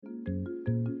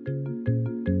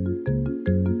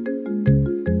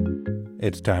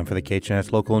It's time for the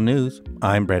KHNS Local News.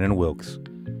 I'm Brandon Wilkes.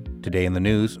 Today in the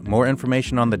news, more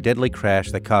information on the deadly crash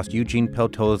that cost Eugene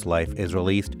Peltola's life is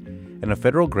released, and a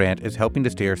federal grant is helping to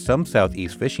steer some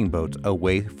southeast fishing boats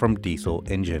away from diesel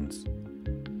engines.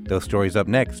 Those stories up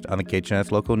next on the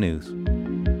KHNS Local News.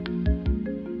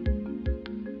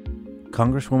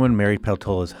 Congresswoman Mary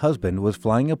Peltola's husband was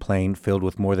flying a plane filled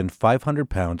with more than 500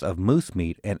 pounds of moose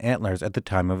meat and antlers at the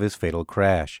time of his fatal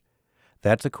crash.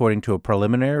 That's according to a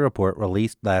preliminary report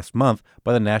released last month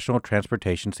by the National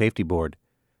Transportation Safety Board.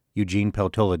 Eugene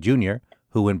Peltola Jr.,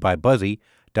 who went by Buzzy,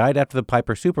 died after the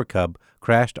Piper Super Cub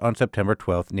crashed on September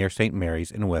 12th near St. Mary's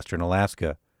in western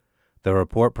Alaska. The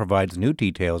report provides new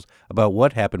details about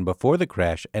what happened before the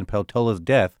crash and Peltola's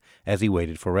death as he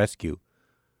waited for rescue.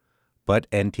 But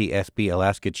NTSB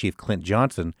Alaska Chief Clint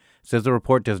Johnson says the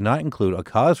report does not include a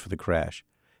cause for the crash.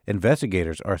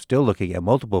 Investigators are still looking at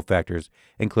multiple factors,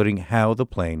 including how the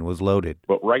plane was loaded.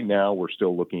 But right now, we're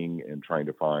still looking and trying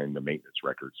to find the maintenance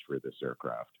records for this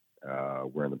aircraft.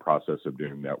 We're in the process of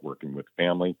doing that, working with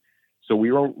family. So we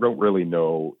don't really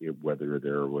know whether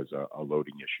there was a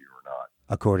loading issue or not.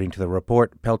 According to the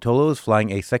report, Peltola was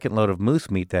flying a second load of moose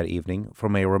meat that evening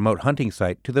from a remote hunting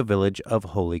site to the village of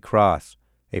Holy Cross.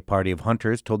 A party of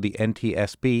hunters told the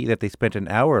NTSB that they spent an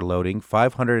hour loading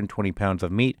 520 pounds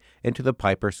of meat into the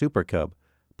Piper Super Cub.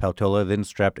 Peltola then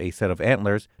strapped a set of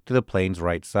antlers to the plane's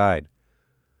right side.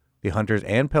 The hunters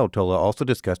and Peltola also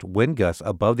discussed wind gusts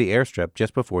above the airstrip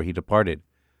just before he departed.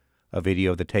 A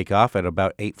video of the takeoff at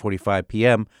about 8:45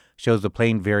 p.m. shows the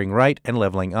plane veering right and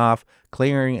leveling off,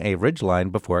 clearing a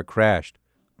ridgeline before it crashed.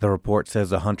 The report says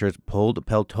the hunters pulled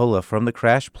Peltola from the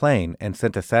crashed plane and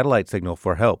sent a satellite signal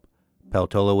for help.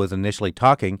 Peltola was initially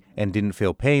talking and didn't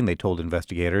feel pain, they told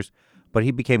investigators, but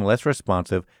he became less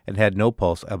responsive and had no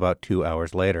pulse about 2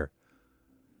 hours later.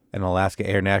 An Alaska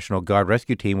Air National Guard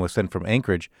rescue team was sent from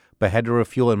Anchorage, but had to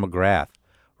refuel in McGrath.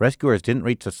 Rescuers didn't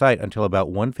reach the site until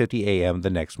about 1:50 a.m. the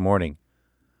next morning.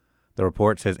 The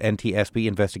report says NTSB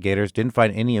investigators didn't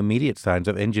find any immediate signs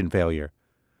of engine failure.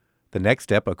 The next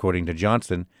step, according to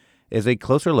Johnson, is a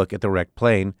closer look at the wrecked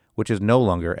plane, which is no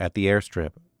longer at the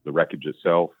airstrip. The wreckage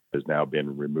itself has now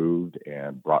been removed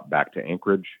and brought back to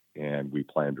Anchorage, and we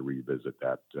plan to revisit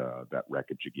that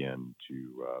wreckage again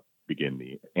to begin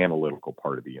the analytical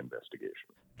part of the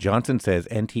investigation. Johnson says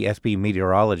NTSB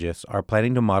meteorologists are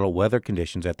planning to model weather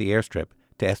conditions at the airstrip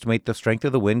to estimate the strength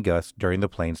of the wind gusts during the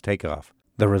plane's takeoff.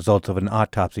 The results of an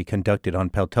autopsy conducted on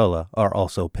Peltola are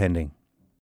also pending.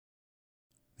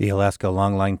 The Alaska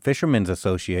Longline Fishermen's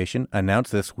Association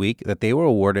announced this week that they were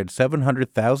awarded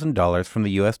 $700,000 from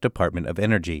the U.S. Department of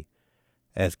Energy.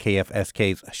 As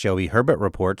KFSK's Shelby Herbert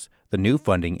reports, the new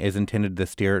funding is intended to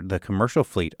steer the commercial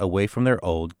fleet away from their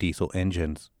old diesel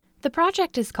engines. The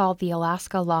project is called the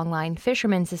Alaska Longline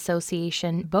Fishermen's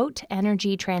Association Boat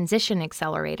Energy Transition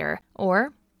Accelerator,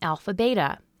 or Alpha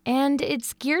Beta, and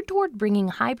it's geared toward bringing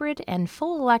hybrid and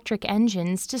full electric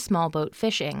engines to small boat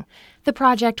fishing. The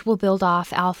project will build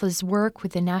off Alpha's work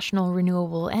with the National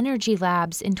Renewable Energy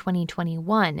Labs in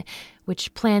 2021,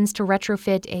 which plans to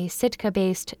retrofit a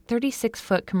Sitka-based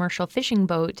 36-foot commercial fishing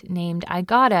boat named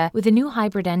Igata with a new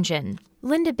hybrid engine.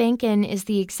 Linda Benkin is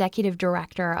the executive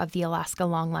director of the Alaska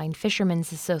Longline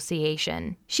Fishermen's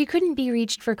Association. She couldn't be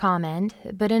reached for comment,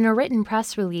 but in a written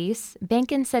press release,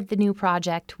 Benkin said the new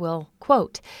project will,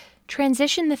 quote,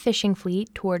 transition the fishing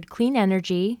fleet toward clean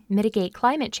energy, mitigate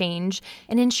climate change,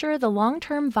 and ensure the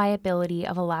long-term viability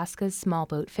of Alaska's small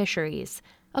boat fisheries.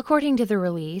 According to the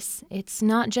release, it's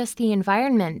not just the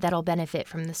environment that'll benefit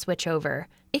from the switchover.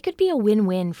 It could be a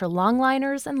win-win for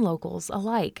longliners and locals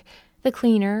alike. The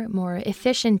cleaner, more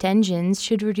efficient engines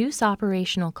should reduce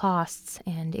operational costs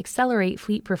and accelerate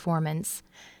fleet performance.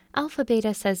 Alpha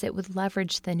Beta says it would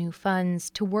leverage the new funds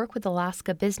to work with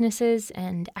Alaska businesses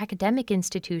and academic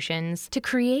institutions to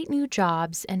create new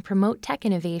jobs and promote tech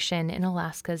innovation in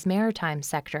Alaska's maritime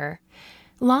sector.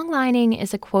 Longlining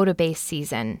is a quota-based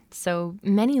season, so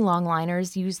many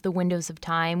longliners use the windows of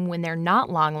time when they're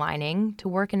not longlining to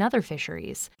work in other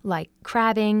fisheries, like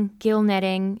crabbing, gill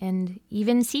netting, and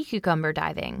even sea cucumber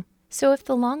diving. So if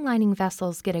the longlining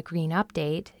vessels get a green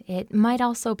update, it might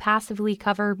also passively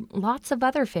cover lots of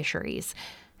other fisheries.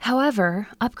 However,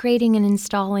 upgrading and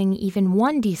installing even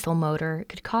one diesel motor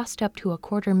could cost up to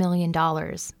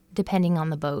 $250,000, depending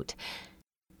on the boat.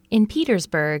 In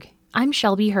Petersburg, I'm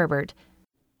Shelby Herbert.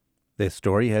 This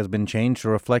story has been changed to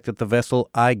reflect that the vessel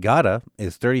Igata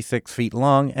is 36 feet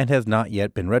long and has not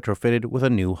yet been retrofitted with a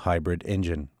new hybrid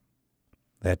engine.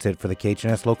 That's it for the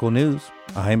KHNS Local News.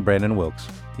 I'm Brandon Wilkes.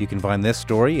 You can find this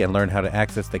story and learn how to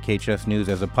access the KHNS News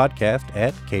as a podcast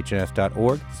at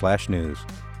khns.org/news.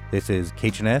 This is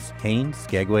KHNS, Haines,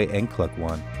 Skagway, and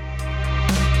Klukwan.